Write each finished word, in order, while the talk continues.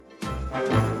Do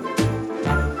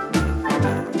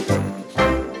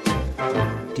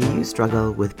you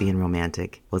struggle with being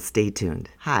romantic? Well, stay tuned.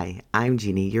 Hi, I'm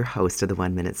Jeannie, your host of the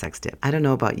 1 Minute Sex Tip. I don't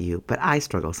know about you, but I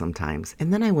struggle sometimes.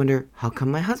 And then I wonder, how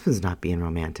come my husband's not being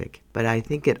romantic? But I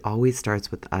think it always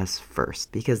starts with us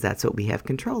first, because that's what we have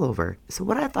control over. So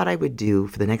what I thought I would do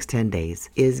for the next 10 days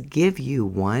is give you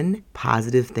one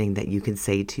positive thing that you can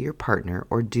say to your partner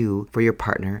or do for your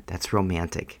partner that's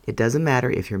romantic. It doesn't matter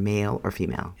if you're male or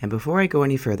female. And before I go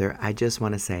any further, I just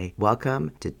want to say,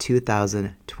 welcome to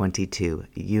 2022.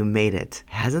 You made it.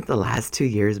 Hasn't the last 2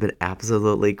 years been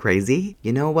absolutely crazy?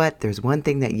 You know what? There's one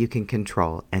thing that you can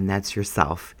control, and that's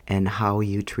yourself and how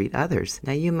you treat others.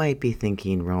 Now, you might be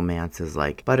thinking romance is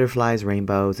like butterflies,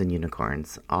 rainbows, and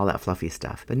unicorns, all that fluffy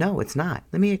stuff. But no, it's not.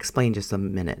 Let me explain just a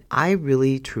minute. I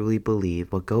really, truly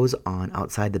believe what goes on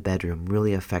outside the bedroom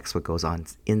really affects what goes on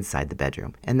inside the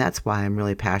bedroom. And that's why I'm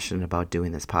really passionate about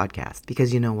doing this podcast.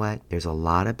 Because you know what? There's a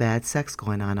lot of bad sex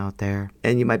going on out there.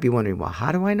 And you might be wondering, well,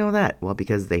 how do I know that? Well,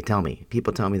 because they tell me.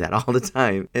 People tell me that all the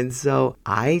time. And so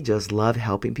I just love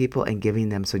helping people and giving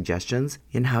them suggestions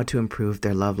in how to improve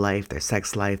their love life, their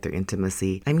sex life, their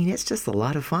intimacy. I mean, it's just a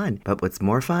lot of fun. But what's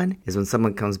more fun is when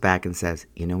someone comes back and says,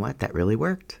 you know what, that really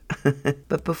worked.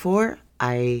 But before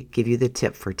I give you the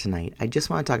tip for tonight, I just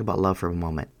want to talk about love for a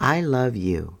moment. I love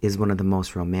you is one of the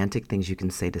most romantic things you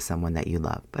can say to someone that you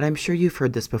love. But I'm sure you've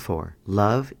heard this before.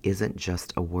 Love isn't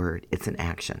just a word, it's an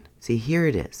action. See, here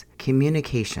it is.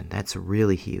 Communication, that's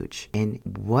really huge. And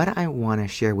what I want to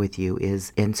share with you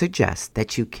is and suggest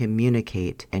that you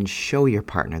communicate and show your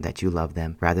partner that you love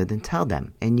them rather than tell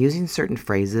them. And using certain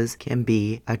phrases can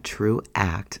be a true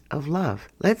act of love.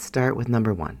 Let's start with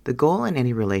number one. The goal in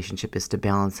any relationship is to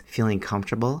balance feeling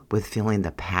comfortable with feeling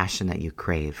the passion that you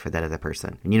crave for that other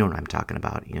person. And you know what I'm talking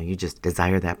about. You know, you just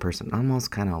desire that person almost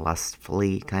kind of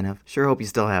lustfully, kind of. Sure hope you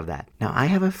still have that. Now, I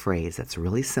have a phrase that's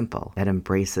really simple that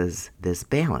embraces this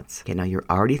balance. Okay, now you're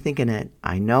already thinking it,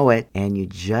 I know it, and you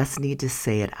just need to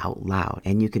say it out loud.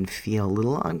 And you can feel a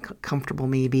little uncomfortable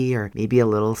maybe, or maybe a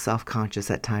little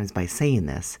self-conscious at times by saying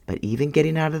this. But even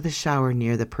getting out of the shower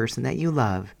near the person that you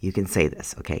love, you can say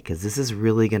this, okay? Because this is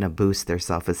really going to boost their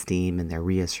self-esteem and their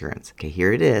reassurance. Okay,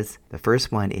 here it is. The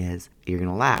first one is, you're going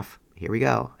to laugh. Here we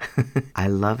go. I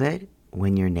love it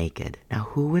when you're naked. Now,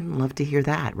 who wouldn't love to hear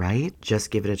that, right?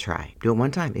 Just give it a try. Do it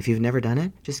one time. If you've never done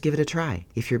it, just give it a try.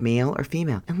 If you're male or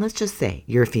female, and let's just say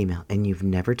you're a female and you've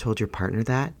never told your partner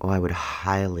that, I would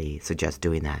highly suggest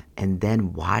doing that. And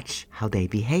then watch how they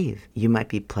behave. You might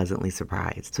be pleasantly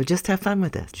surprised. So just have fun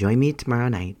with this. Join me tomorrow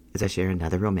night as I share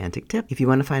another romantic tip. If you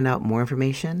want to find out more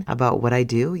information about what I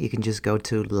do, you can just go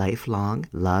to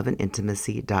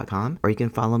lifelongloveandintimacy.com, or you can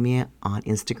follow me on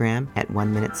Instagram at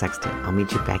 1 Minute Sex Tip. I'll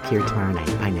meet you back here tomorrow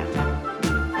night. Bye now.